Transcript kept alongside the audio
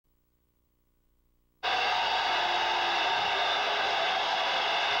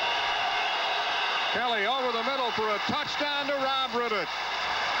Kelly over the middle for a touchdown to Robb Riddick.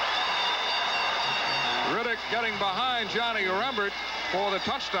 Riddick getting behind Johnny Rembert for the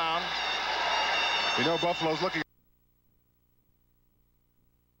touchdown. You know Buffalo's looking.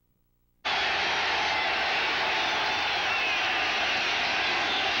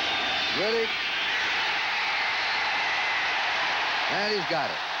 Riddick. And he's got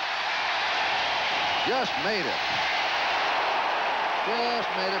it. Just made it. Just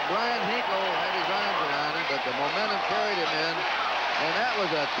made it. Brian Hinkle had his arms around him, but the momentum carried him in. And that was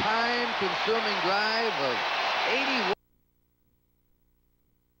a time-consuming drive of 81.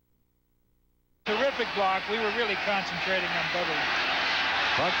 Terrific block. We were really concentrating on Bubba.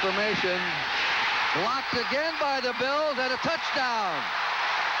 Punt formation. Blocked again by the Bills and a touchdown.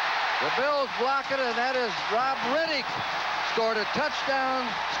 The Bills block it, and that is Robb Riddick. Scored a touchdown.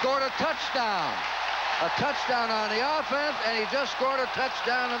 Scored a touchdown. A touchdown on the offense, and he just scored a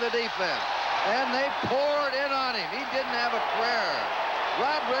touchdown on the defense. And they poured in on him. He didn't have a prayer.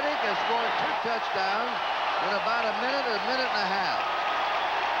 Robb Riddick has scored 2 touchdowns in about a minute or a minute and a half.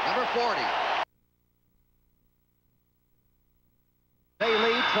 Number 40. They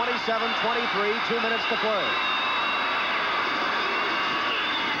lead 27-23, 2 minutes to play.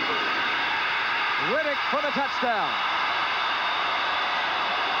 Riddick for the touchdown.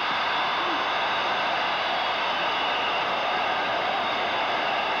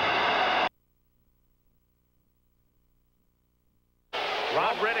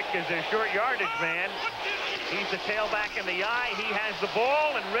 Robb Riddick is a short yardage man. He's the tailback in the eye. He has the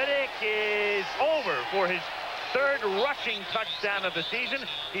ball, and Riddick is over for his 3rd rushing touchdown of the season.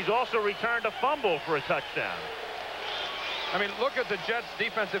 He's also returned a fumble for a touchdown. I mean, look at the Jets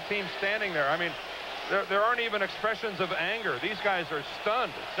defensive team standing there. I mean, there aren't even expressions of anger. These guys are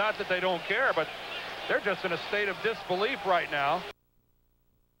stunned. It's not that they don't care, but they're just in a state of disbelief right now.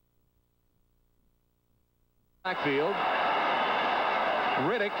 Backfield.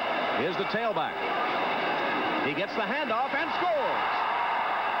 Riddick is the tailback. He gets the handoff and scores.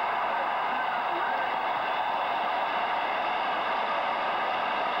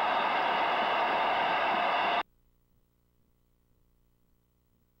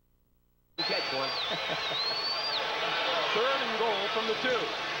 Catch one. 3rd and goal from the 2.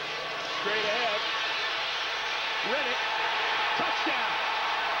 Straight ahead. Riddick. Touchdown.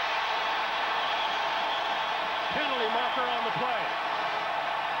 Penalty marker on the play.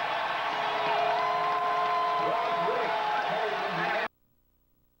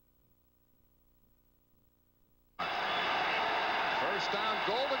 First down,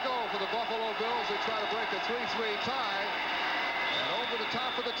 goal to go for the Buffalo Bills. They try to break a 3-3 tie. And over the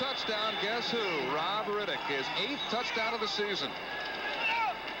top of the touchdown, guess who? Robb Riddick, his 8th touchdown of the season.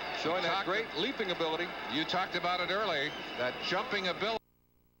 Showing that great leaping ability. You talked about it early, that jumping ability.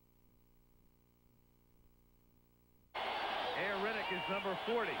 Riddick is number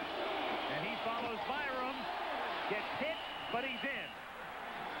 40, and he follows Byram, gets hit, but he's in.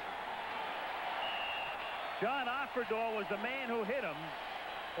 John Offerdahl was the man who hit him,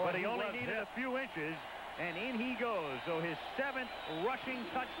 but he only needed a few inches, and in he goes. So his 7th rushing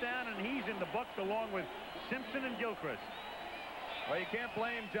touchdown, and he's in the books along with Simpson and Gilchrist. Well, you can't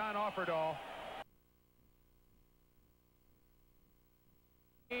blame John Offerdahl.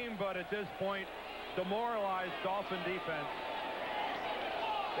 But at this point, demoralized Dolphin defense.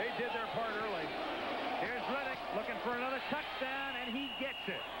 They did their part early. Here's Riddick looking for another touchdown, and he gets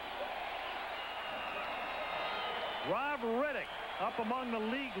it. Robb Riddick, up among the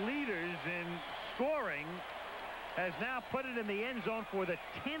league leaders in scoring, has now put it in the end zone for the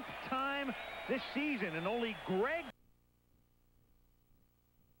 10th time this season, and only Greg.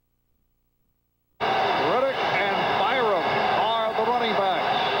 Riddick and Byram are the running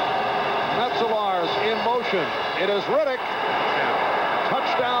backs. Metzelar's in motion. It is Riddick.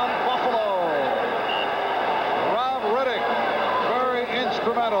 Touchdown, Buffalo. Robb Riddick, very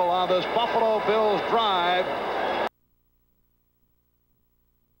instrumental on this Buffalo Bills drive.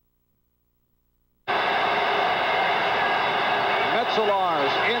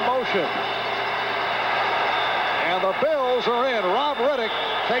 Metzelar's in motion. And the Bills are in. Robb Riddick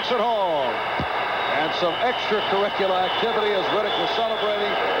takes it home. And some extracurricular activity as Riddick was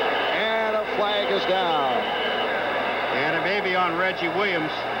celebrating. And a flag is down. And it may be on Reggie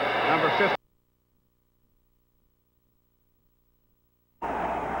Williams, number 50.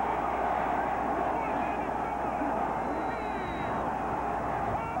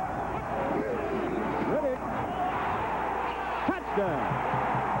 Riddick. Touchdown.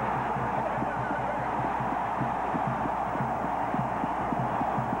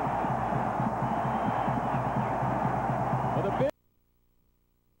 For the Bills.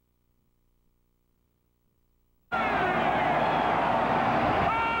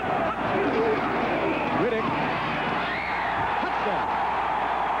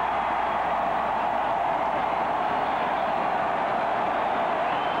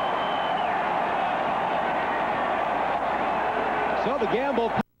 the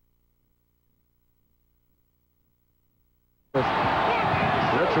gamble.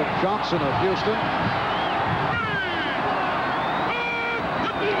 Richard Johnson of Houston.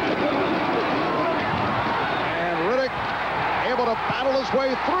 And Riddick able to battle his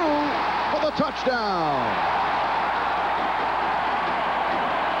way through for the touchdown.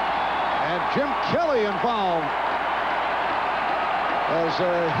 And Jim Kelly involved, as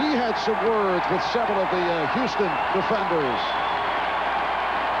he had some words with several of the Houston defenders.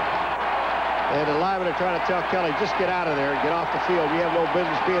 And Lyman are trying to tell Kelly, just get out of there and get off the field. You have no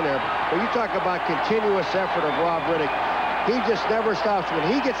business being there. But you talk about continuous effort of Robb Riddick. He just never stops. When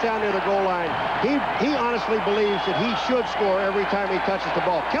he gets down near the goal line, he honestly believes that he should score every time he touches the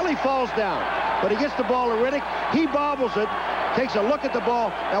ball. Kelly falls down, but he gets the ball to Riddick. He bobbles it, takes a look at the ball.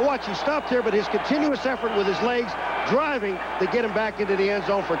 Now watch, he stopped there, but his continuous effort with his legs driving to get him back into the end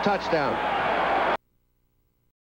zone for touchdown.